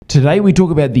Today we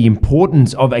talk about the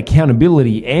importance of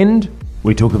accountability and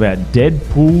we talk about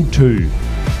Deadpool 2.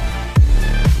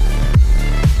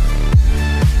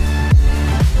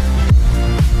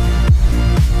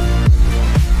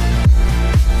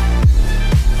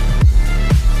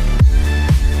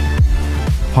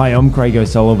 Hi, I'm Craig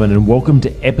O'Sullivan and welcome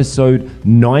to episode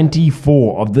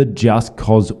 94 of the Just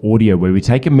Cause Audio, where we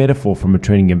take a metaphor from a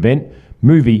trending event,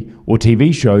 movie or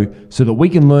TV show so that we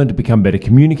can learn to become better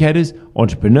communicators,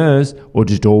 entrepreneurs, or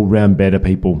just all-round better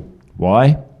people.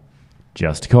 Why?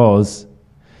 Just cause.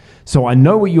 So I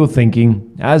know what you're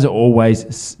thinking. As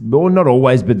always, or not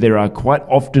always, but there are quite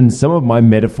often some of my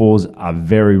metaphors are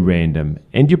very random.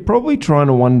 And you're probably trying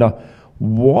to wonder,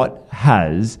 what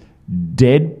has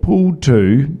Deadpool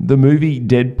 2, the movie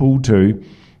Deadpool 2,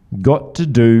 got to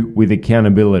do with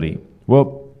accountability?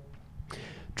 Well,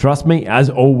 trust me, as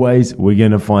always, we're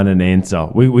going to find an answer.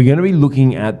 We're going to be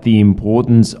looking at the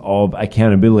importance of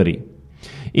accountability.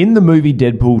 In the movie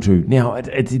Deadpool 2, now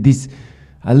it's this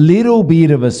a little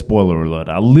bit of a spoiler alert,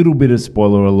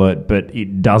 but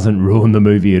it doesn't ruin the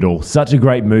movie at all. Such a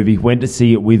great movie. Went to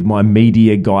see it with my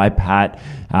media guy, Pat.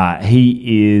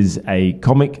 He is a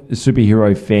comic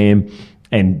superhero fan,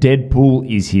 and Deadpool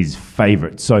is his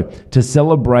favorite. So to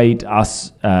celebrate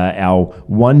us, our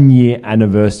 1 year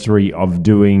anniversary of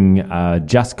doing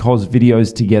Just Cause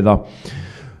videos together,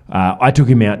 I took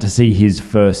him out to see his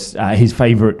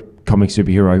favorite comic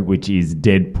superhero, which is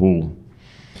Deadpool.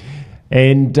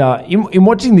 And in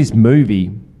watching this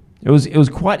movie, it was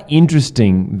quite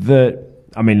interesting that,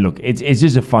 I mean, look, it's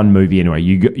just a fun movie anyway.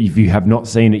 If you have not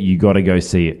seen it, you got to go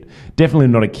see it. Definitely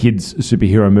not a kids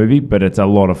superhero movie, but it's a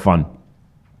lot of fun.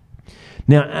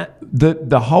 Now,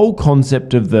 the whole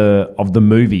concept of the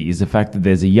movie is the fact that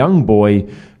there's a young boy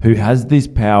who has this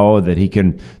power that he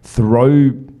can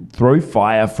throw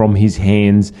fire from his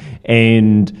hands,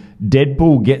 and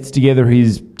Deadpool gets together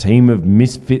his team of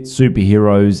misfit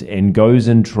superheroes and goes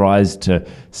and tries to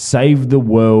save the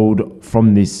world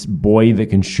from this boy that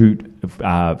can shoot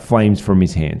flames from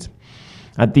his hands.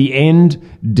 At the end,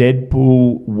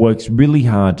 Deadpool works really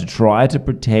hard to try to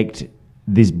protect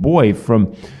this boy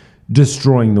from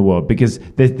destroying the world, because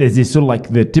there's this sort of like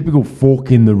the typical fork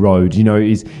in the road,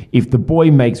 is if the boy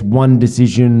makes one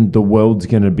decision, the world's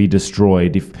going to be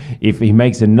destroyed. If he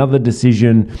makes another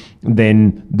decision,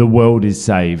 then the world is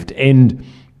saved. And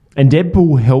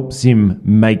Deadpool helps him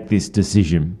make this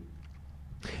decision.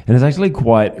 And it's actually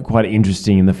quite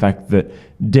interesting in the fact that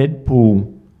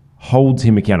Deadpool holds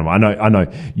him accountable. I know.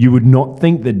 You would not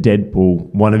think that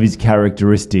Deadpool, one of his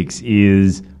characteristics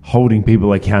is holding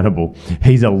people accountable.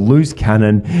 He's a loose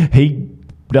cannon. He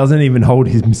doesn't even hold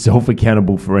himself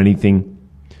accountable for anything.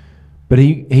 But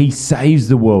he saves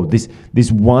the world.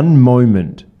 This one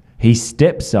moment, he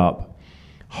steps up,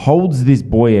 holds this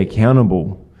boy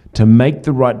accountable to make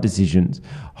the right decisions,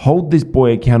 hold this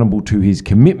boy accountable to his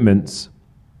commitments,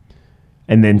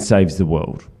 and then saves the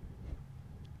world.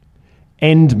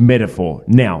 End metaphor.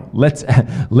 Now, let's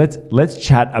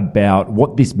chat about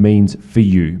what this means for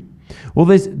you. Well,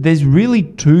 there's really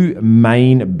two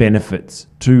main benefits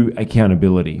to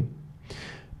accountability.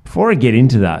 Before I get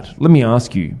into that, let me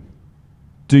ask you,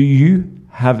 do you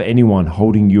have anyone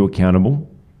holding you accountable?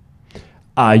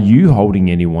 Are you holding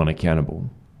anyone accountable?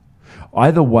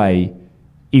 Either way,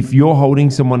 if you're holding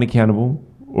someone accountable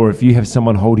or if you have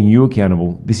someone holding you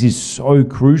accountable, this is so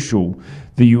crucial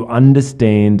that you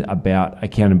understand about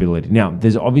accountability. Now,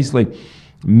 there's obviously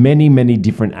many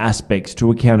different aspects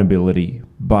to accountability,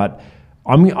 but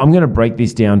I'm going to break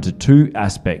this down to two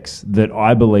aspects that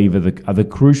I believe are the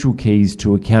crucial keys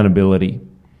to accountability,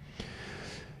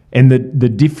 and the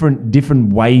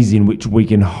different ways in which we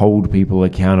can hold people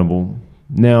accountable.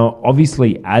 Now,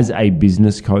 obviously, as a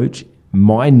business coach,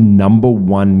 my number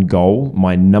one goal,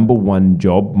 my number one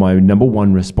job, my number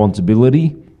one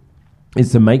responsibility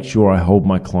is to make sure I hold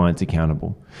my clients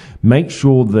accountable. Make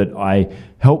sure that I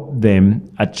help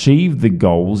them achieve the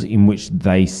goals in which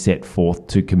they set forth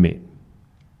to commit.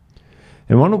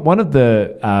 And one of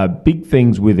the big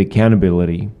things with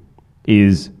accountability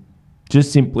is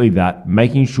just simply that,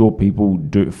 making sure people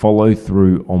do follow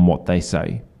through on what they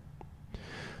say.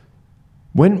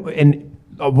 When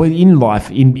in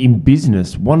life, in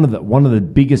business, one of the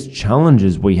biggest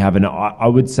challenges we have, and I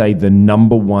would say the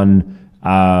number one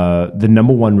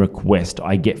request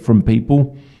I get from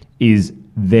people is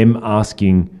them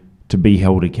asking to be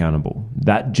held accountable.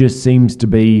 That just seems to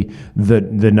be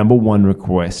the number one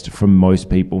request from most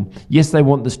people. Yes, they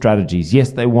want the strategies.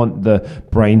 Yes, they want the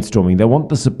brainstorming. They want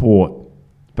the support.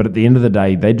 But at the end of the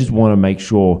day, they just want to make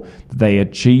sure that they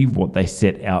achieve what they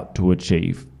set out to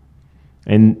achieve.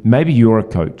 And maybe you're a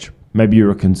coach. Maybe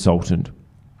you're a consultant.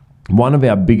 one of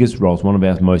our biggest roles, one of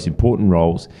our most important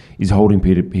roles is holding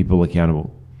people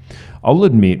accountable. I'll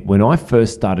admit, when I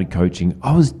first started coaching,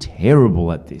 I was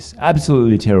terrible at this.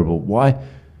 Absolutely terrible. Why?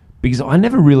 Because I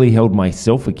never really held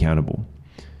myself accountable.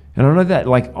 And I know that,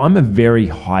 I'm a very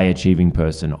high achieving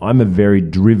person. I'm a very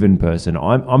driven person.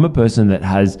 I'm a person that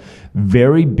has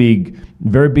very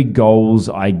big goals.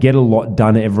 I get a lot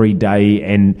done every day,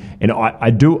 and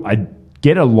I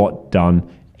get a lot done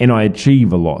and I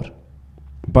achieve a lot.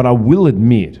 But I will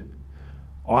admit,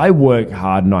 I work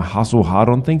hard and I hustle hard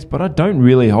on things, but I don't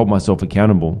really hold myself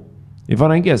accountable. If I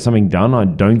don't get something done, I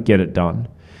don't get it done.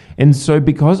 And so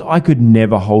because I could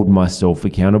never hold myself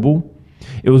accountable,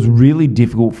 it was really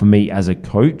difficult for me as a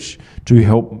coach to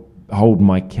help hold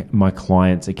my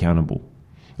clients accountable.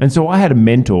 And so I had a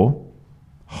mentor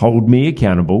hold me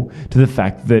accountable to the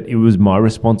fact that it was my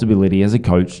responsibility as a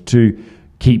coach to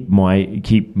keep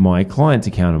my clients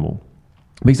accountable.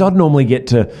 Because I'd normally get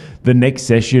to the next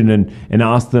session and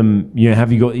ask them,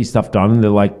 have you got your stuff done? And they're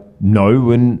like,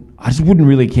 no. And I just wouldn't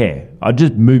really care. I'd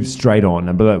just move straight on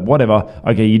and be like, whatever.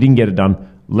 Okay, you didn't get it done.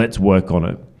 Let's work on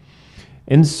it.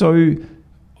 And so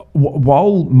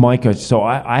while my coach, so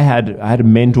I had a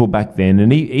mentor back then,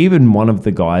 and even one of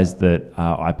the guys that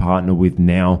I partner with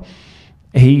now,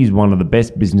 he's one of the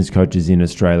best business coaches in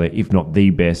Australia, if not the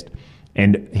best.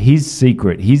 And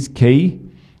his key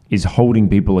is holding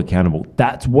people accountable.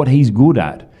 That's what he's good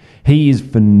at. He is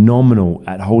phenomenal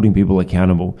at holding people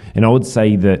accountable. And I would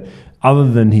say that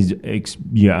other than his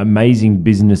amazing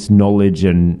business knowledge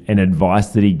and advice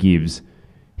that he gives,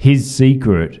 his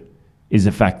secret is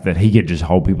the fact that he can just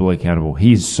hold people accountable.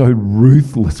 He is so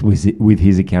ruthless with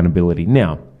his accountability.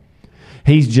 Now,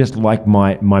 he's just like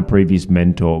my previous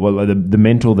mentor. Well, the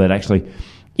mentor that actually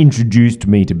introduced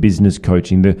me to business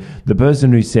coaching, the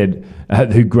person who said,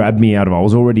 who grabbed me out of, I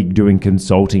was already doing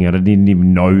consulting and I didn't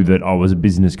even know that I was a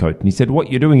business coach. And he said,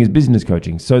 what you're doing is business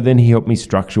coaching. So then he helped me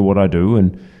structure what I do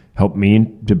and helped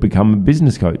me to become a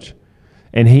business coach.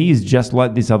 And he is just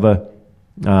like this other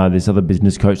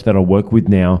business coach that I work with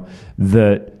now,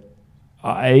 that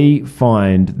I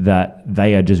find that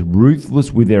they are just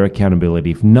ruthless with their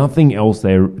accountability. If nothing else,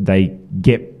 they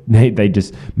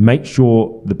just make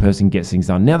sure the person gets things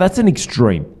done. Now, that's an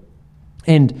extreme.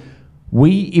 And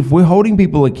if we're holding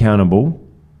people accountable,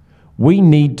 we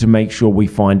need to make sure we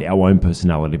find our own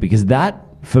personality, because that,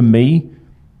 for me,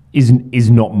 is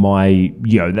not my,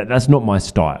 that's not my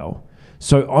style.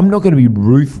 So I'm not going to be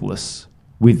ruthless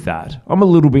with that. I'm a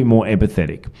little bit more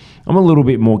empathetic. I'm a little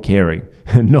bit more caring.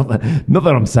 Not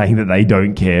that I'm saying that they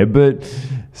don't care, but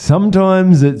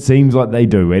sometimes it seems like they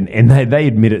do, and they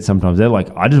admit it sometimes. They're like,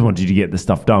 I just want you to get the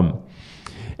stuff done,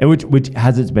 and which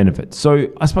has its benefits. So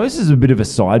I suppose there's a bit of a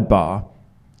sidebar.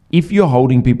 If you're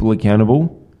holding people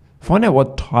accountable, find out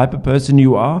what type of person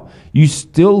you are. You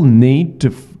still need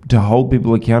to hold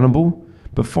people accountable,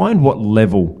 but find what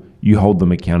level you hold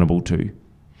them accountable to.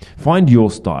 Find your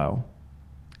style,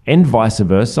 and vice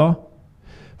versa.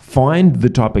 Find the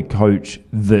type of coach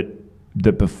that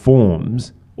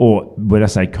performs, or when I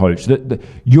say coach,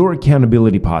 your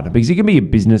accountability partner, because it can be a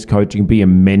business coach, it can be a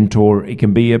mentor, it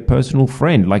can be a personal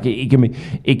friend. We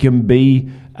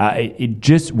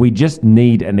just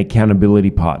need an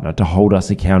accountability partner to hold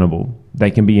us accountable. They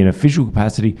can be in official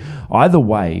capacity. Either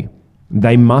way,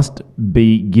 they must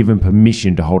be given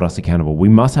permission to hold us accountable. We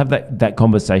must have that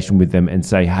conversation with them and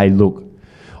say, hey, look,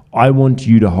 I want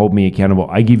you to hold me accountable.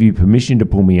 I give you permission to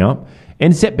pull me up,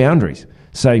 and set boundaries.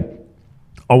 Say,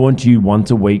 I want you once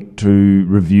a week to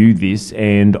review this,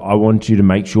 and I want you to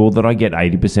make sure that I get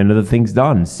 80% of the things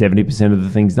done, 70% of the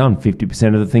things done,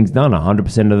 50% of the things done,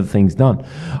 100% of the things done.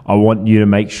 I want you to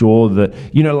make sure that,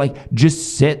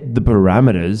 just set the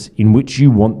parameters in which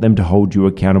you want them to hold you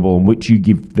accountable, and which you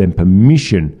give them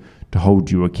permission to hold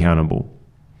you accountable.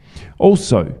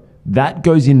 Also, that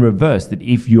goes in reverse, that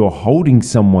if you're holding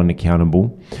someone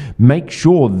accountable, make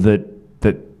sure that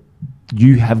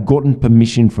you have gotten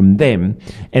permission from them,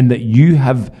 and that you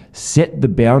have set the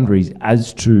boundaries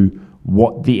as to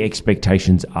what the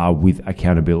expectations are with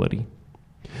accountability.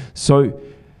 So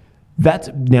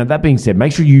that being said,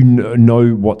 make sure you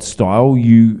know what style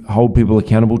you hold people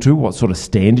accountable to, what sort of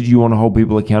standard you want to hold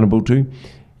people accountable to.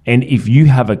 And if you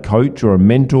have a coach or a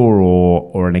mentor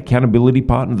or an accountability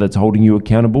partner that's holding you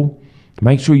accountable,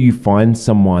 make sure you find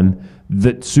someone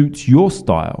that suits your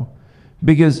style.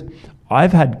 Because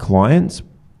I've had clients,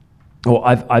 or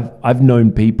I've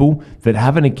known people that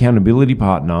have an accountability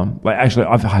partner. Like, actually,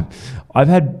 I've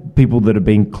had people that have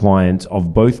been clients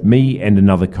of both me and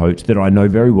another coach that I know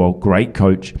very well, great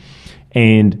coach,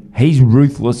 and he's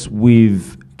ruthless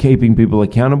with keeping people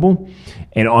accountable,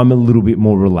 and I'm a little bit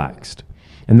more relaxed.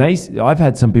 And I've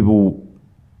had some people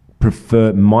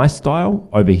prefer my style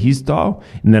over his style,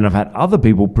 and then I've had other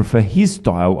people prefer his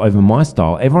style over my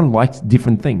style. Everyone likes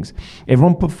different things.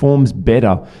 Everyone performs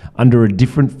better under a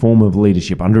different form of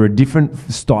leadership, under a different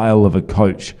style of a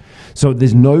coach. So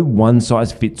there's no one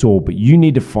size fits all, but you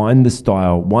need to find the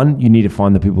style. One, you need to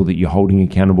find the people that you're holding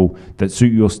accountable that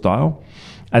suit your style,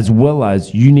 as well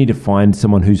as you need to find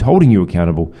someone who's holding you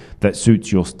accountable that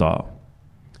suits your style.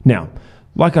 Now,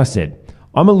 like I said,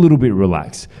 I'm a little bit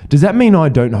relaxed. Does that mean I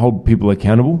don't hold people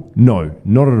accountable? No,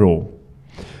 not at all.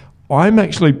 I'm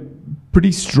actually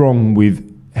pretty strong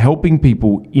with helping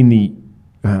people in the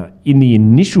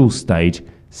initial stage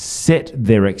set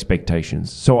their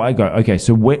expectations. So I go, okay,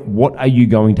 so what are you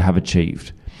going to have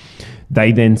achieved?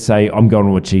 They then say, I'm going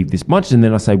to achieve this much, and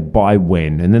then I say, by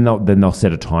when? And then they'll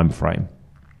set a time frame.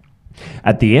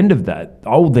 At the end of that,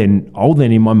 I'll then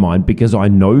in my mind, because I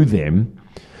know them,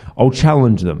 I'll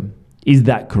challenge them. Is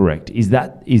that correct? Is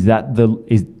that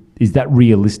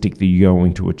realistic that you're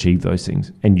going to achieve those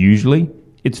things? And usually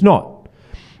it's not.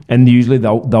 And usually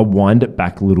they'll wind it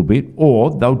back a little bit,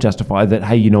 or they'll justify that,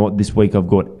 hey, you know what, this week I've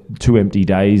got 2 empty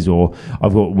days, or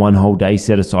I've got 1 whole day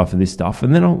set aside for this stuff.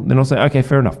 And then I'll say, okay,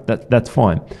 fair enough. That's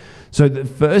fine. So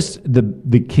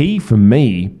the key for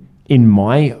me in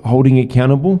my holding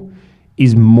accountable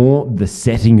is more the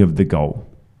setting of the goal.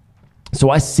 So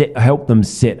I help them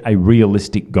set a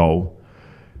realistic goal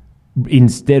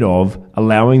instead of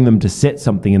allowing them to set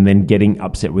something and then getting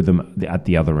upset with them at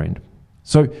the other end.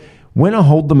 So when I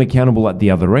hold them accountable at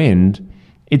the other end,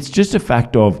 it's just a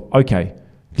fact of, okay,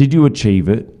 did you achieve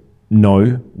it? No.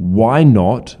 Why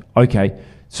not? Okay.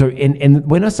 So, and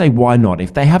when I say why not,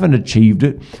 if they haven't achieved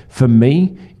it, for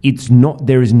me,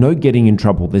 there is no getting in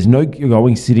trouble. There's no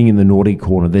going sitting in the naughty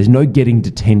corner. There's no getting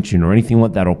detention or anything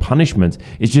like that, or punishments.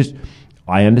 It's just,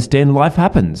 I understand life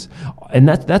happens. And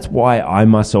that's why I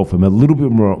myself am a little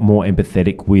bit more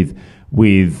empathetic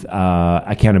with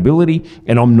accountability,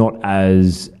 and I'm not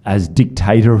as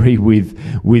dictatorial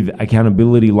with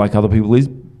accountability like other people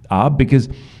are, because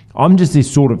I'm just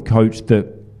this sort of coach that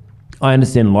I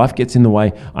understand life gets in the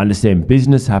way. I understand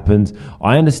business happens.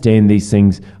 I understand these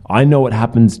things. I know what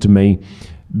happens to me,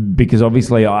 because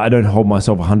obviously I don't hold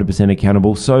myself 100%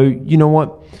 accountable. So you know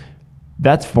what?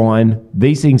 That's fine.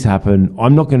 These things happen.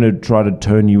 I'm not going to try to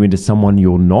turn you into someone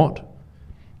you're not.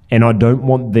 And I don't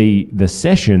want the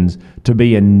sessions to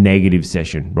be a negative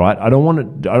session, right? I don't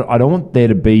want there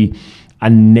to be a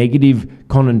negative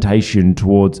connotation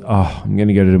towards, I'm going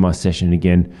to go to my session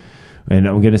again, and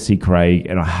I'm going to see Craig,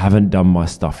 and I haven't done my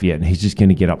stuff yet, and he's just going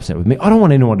to get upset with me. I don't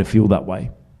want anyone to feel that way.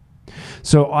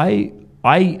 So I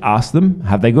ask them,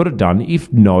 have they got it done?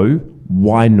 If no,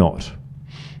 why not?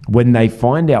 When they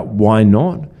find out why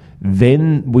not,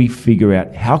 then we figure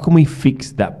out how can we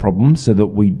fix that problem so that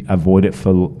we avoid it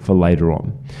for later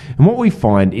on. And what we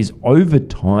find is over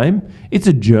time, it's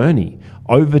a journey.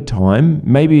 Over time,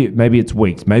 maybe it's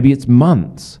weeks, maybe it's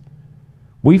months,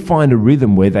 we find a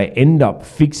rhythm where they end up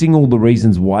fixing all the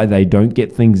reasons why they don't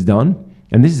get things done.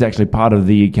 And this is actually part of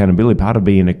the accountability. Part of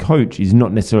being a coach is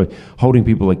not necessarily holding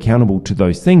people accountable to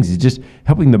those things. It's just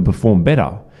helping them perform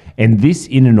better. And this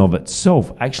in and of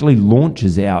itself actually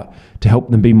launches out to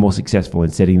help them be more successful in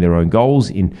setting their own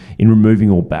goals, in removing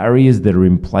all barriers that are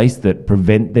in place that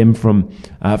prevent them from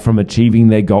achieving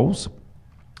their goals.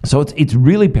 So it's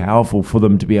really powerful for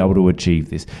them to be able to achieve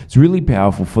this. It's really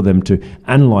powerful for them to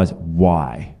analyze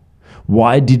why.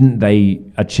 Why didn't they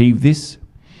achieve this?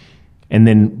 And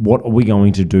then what are we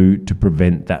going to do to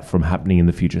prevent that from happening in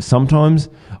the future? Sometimes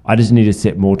I just need to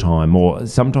set more time, or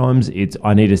sometimes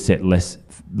I need to set less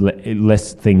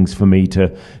things for me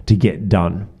to get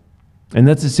done. And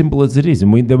that's as simple as it is.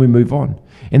 And then we move on.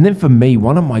 And then for me,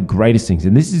 one of my greatest things,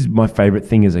 and this is my favorite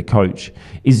thing as a coach,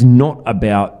 is not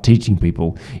about teaching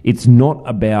people. It's not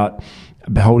about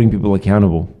holding people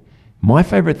accountable. My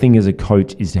favorite thing as a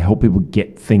coach is to help people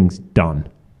get things done.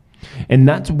 And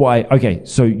that's why, okay,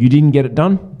 so you didn't get it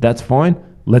done? That's fine.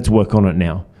 Let's work on it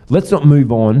now. Let's not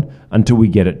move on until we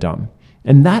get it done.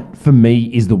 And that, for me,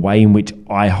 is the way in which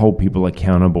I hold people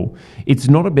accountable. It's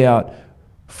not about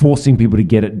forcing people to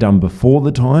get it done before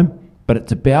the time, but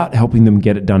it's about helping them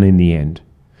get it done in the end.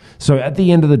 So at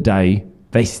the end of the day,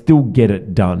 they still get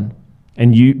it done.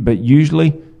 But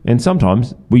usually, and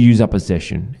sometimes, we use up a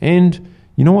session. And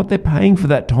you know what? They're paying for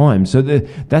that time. So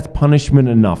that's punishment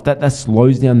enough. That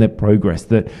slows down their progress.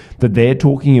 That they're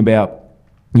talking about,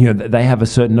 you know, they have a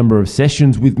certain number of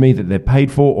sessions with me that they're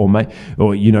paid for,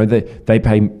 or you know, they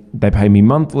pay me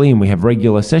monthly, and we have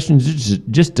regular sessions. It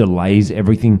just delays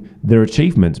everything, their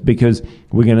achievements, because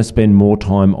we're going to spend more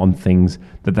time on things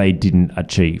that they didn't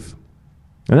achieve.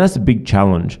 And that's a big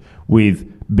challenge with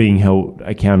being held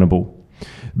accountable,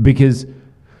 because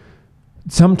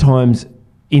sometimes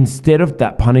instead of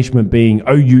that punishment being,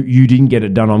 oh, you didn't get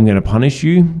it done, I'm going to punish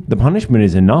you, the punishment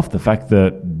is enough. The fact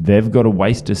that they've got to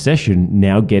waste a session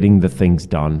now getting the things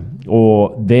done,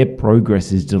 or their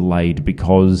progress is delayed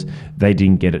because they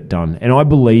didn't get it done. And I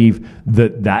believe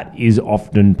that that is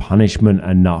often punishment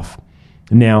enough.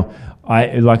 Now,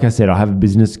 like I said, I have a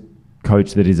business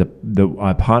coach that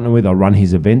I partner with. I run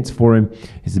his events for him.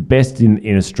 He's the best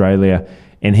in Australia.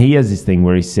 And he has this thing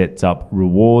where he sets up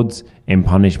rewards and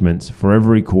punishments for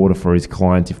every quarter for his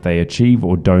clients if they achieve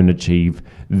or don't achieve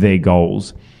their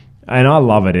goals. And I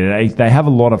love it. They have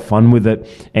a lot of fun with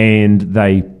it, and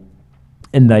they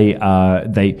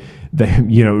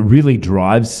really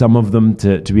drives some of them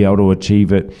to be able to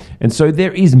achieve it. And so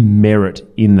there is merit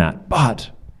in that. But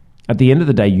at the end of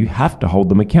the day, you have to hold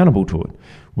them accountable to it.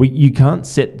 You can't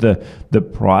set the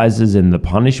prizes and the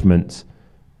punishments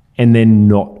and then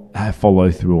not follow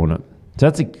through on it. So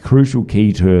that's a crucial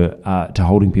key to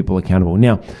holding people accountable.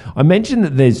 Now, I mentioned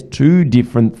that there's two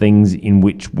different things in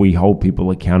which we hold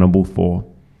people accountable for.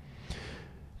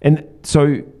 And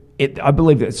so I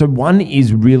believe that. So one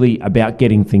is really about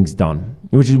getting things done,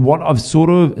 which is what I've sort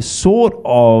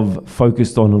of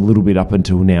focused on a little bit up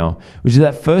until now, which is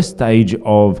that first stage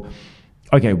of,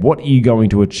 okay, what are you going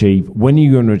to achieve? When are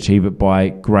you going to achieve it by?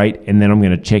 Great. And then I'm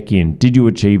going to check in. Did you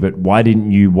achieve it? Why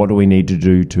didn't you? What do we need to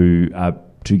do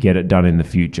to get it done in the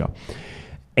future?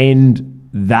 And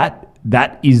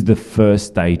that is the first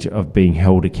stage of being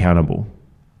held accountable.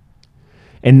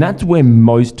 And that's where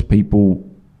most people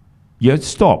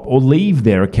stop or leave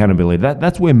their accountability.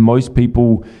 That's where most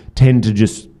people tend to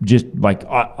just like,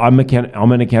 I'm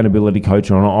an accountability coach,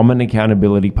 or I'm an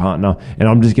accountability partner, and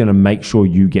I'm just going to make sure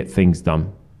you get things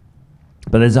done.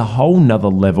 But there's a whole nother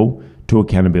level to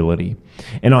accountability.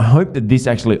 And I hope that this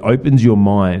actually opens your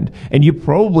mind, and you're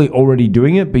probably already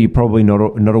doing it, but you're probably not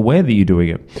aware that you're doing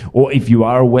it. Or if you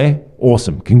are aware,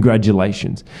 awesome,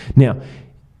 congratulations. Now,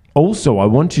 also, I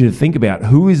want you to think about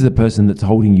who is the person that's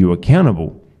holding you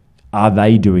accountable. Are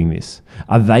they doing this?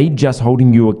 Are they just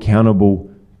holding you accountable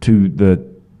to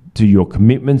your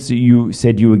commitments that you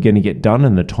said you were going to get done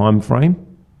in the time frame?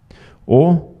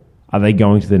 Or are they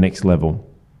going to the next level?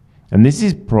 And this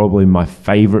is probably my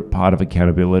favorite part of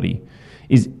accountability,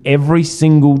 is every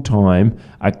single time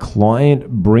a client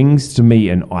brings to me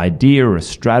an idea, a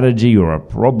strategy, or a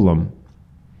problem,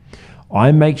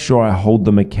 I make sure I hold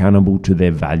them accountable to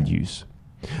their values.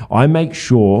 I make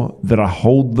sure that I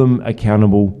hold them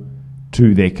accountable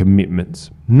to their commitments,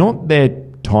 not their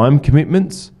time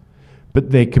commitments, but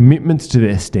their commitments to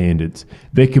their standards,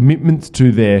 their commitments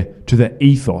to their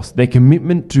ethos, their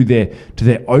commitment to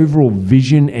their overall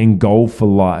vision and goal for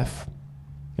life.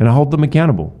 And I hold them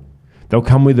accountable. They'll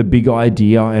come with a big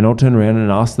idea, and I'll turn around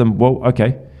and ask them, well,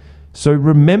 okay, so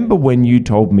remember when you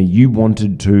told me you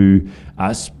wanted to,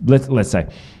 let's say,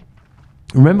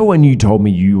 remember when you told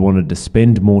me you wanted to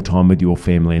spend more time with your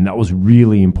family and that was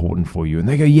really important for you? And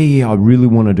they go, yeah, I really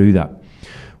want to do that.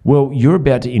 Well, you're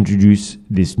about to introduce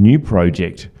this new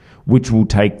project, which will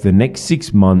take the next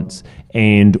 6 months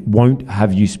and won't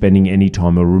have you spending any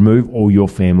time, or remove all your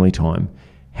family time.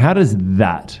 How does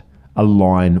that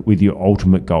align with your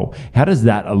ultimate goal? How does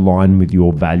that align with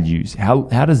your values? How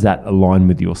does that align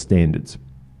with your standards?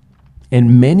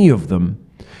 And many of them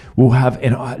will have,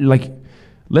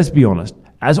 let's be honest,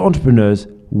 as entrepreneurs,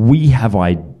 we have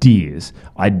ideas.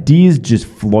 Ideas just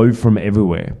flow from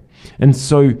everywhere. And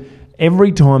so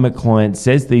every time a client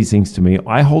says these things to me,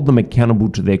 I hold them accountable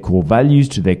to their core values,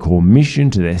 to their core mission,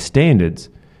 to their standards.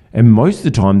 And most of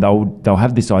the time, they'll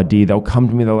have this idea. They'll come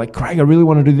to me. They're like, Craig, I really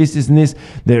want to do this, and this.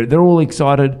 They're all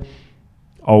excited.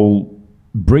 I'll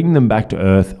bring them back to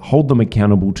earth, hold them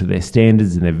accountable to their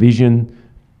standards and their vision,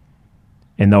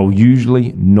 and they'll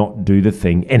usually not do the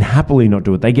thing, and happily not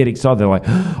do it. They get excited. They're like,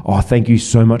 oh, thank you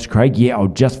so much, Craig. Yeah, I'll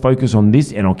just focus on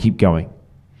this and I'll keep going.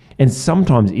 And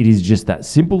sometimes it is just that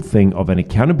simple thing of an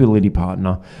accountability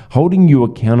partner holding you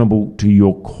accountable to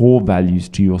your core values,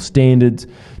 to your standards,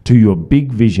 to your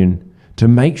big vision, to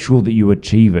make sure that you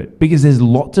achieve it. Because there's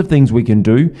lots of things we can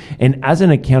do. And as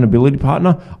an accountability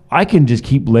partner, I can just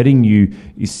keep letting you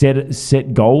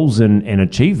set goals and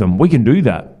achieve them. We can do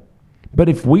that. But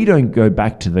if we don't go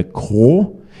back to the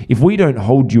core, if we don't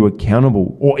hold you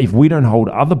accountable, or if we don't hold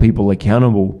other people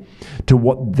accountable to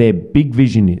what their big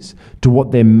vision is, to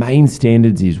what their main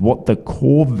standards is, what the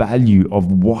core value of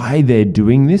why they're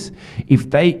doing this,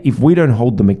 if we don't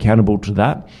hold them accountable to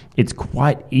that, it's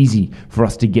quite easy for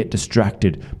us to get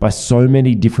distracted by so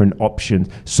many different options,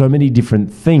 so many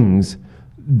different things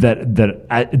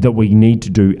that we need to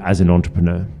do as an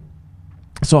entrepreneur.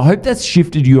 So I hope that's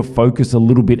shifted your focus a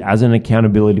little bit as an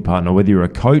accountability partner, whether you're a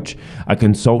coach, a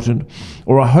consultant,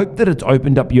 or I hope that it's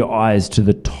opened up your eyes to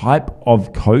the type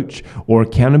of coach or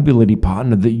accountability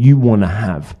partner that you want to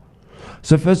have.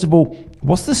 So first of all,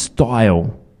 what's the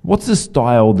style? What's the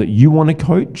style that you want to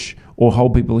coach or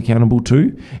hold people accountable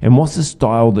to? And what's the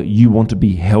style that you want to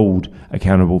be held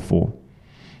accountable for?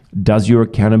 Does your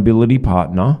accountability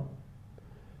partner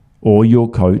or your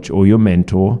coach or your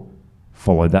mentor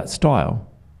follow that style?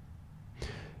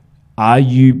 Are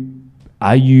you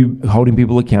holding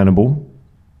people accountable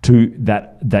to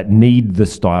that need the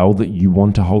style that you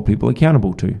want to hold people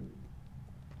accountable to?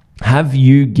 Have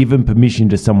you given permission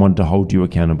to someone to hold you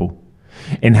accountable?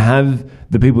 And have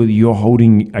the people that you're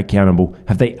holding accountable,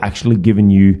 have they actually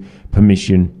given you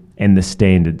permission and the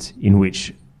standards in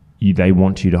which they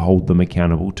want you to hold them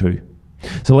accountable to?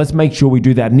 So let's make sure we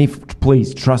do that. And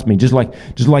please trust me, just like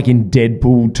in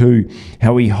Deadpool 2,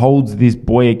 how he holds this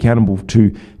boy accountable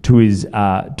to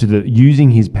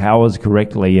using his powers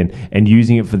correctly and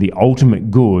using it for the ultimate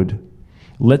good.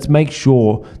 Let's make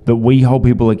sure that we hold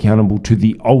people accountable to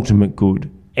the ultimate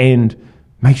good and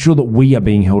make sure that we are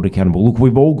being held accountable. Look,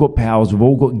 we've all got powers, we've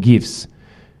all got gifts.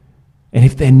 And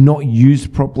if they're not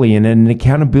used properly, and an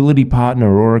accountability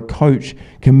partner or a coach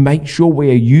can make sure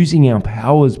we are using our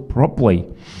powers properly,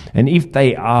 and if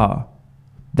they are,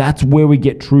 that's where we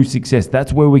get true success.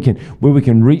 That's where we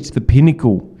can reach the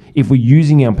pinnacle if we're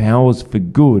using our powers for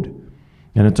good.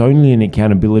 And it's only an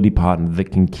accountability partner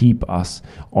that can keep us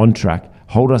on track,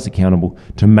 hold us accountable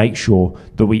to make sure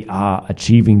that we are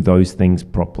achieving those things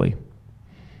properly.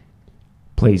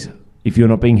 Please, if you're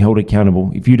not being held accountable,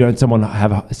 if you don't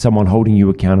have someone holding you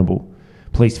accountable,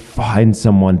 please find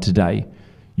someone today.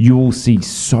 You will see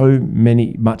so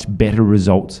much better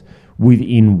results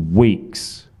within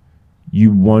weeks.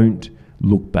 You won't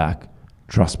look back.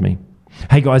 Trust me.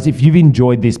 Hey guys, if you've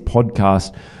enjoyed this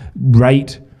podcast,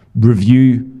 rate,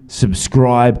 review,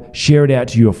 subscribe, share it out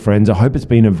to your friends. I hope it's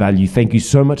been of value. Thank you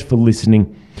so much for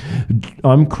listening.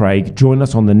 I'm Craig. Join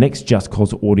us on the next Just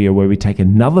Cause Audio, where we take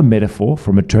another metaphor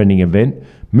from a trending event,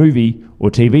 movie,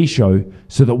 or TV show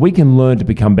so that we can learn to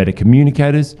become better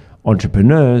communicators,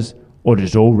 entrepreneurs, or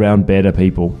just all-round better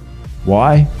people.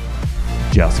 Why?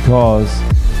 Just cause.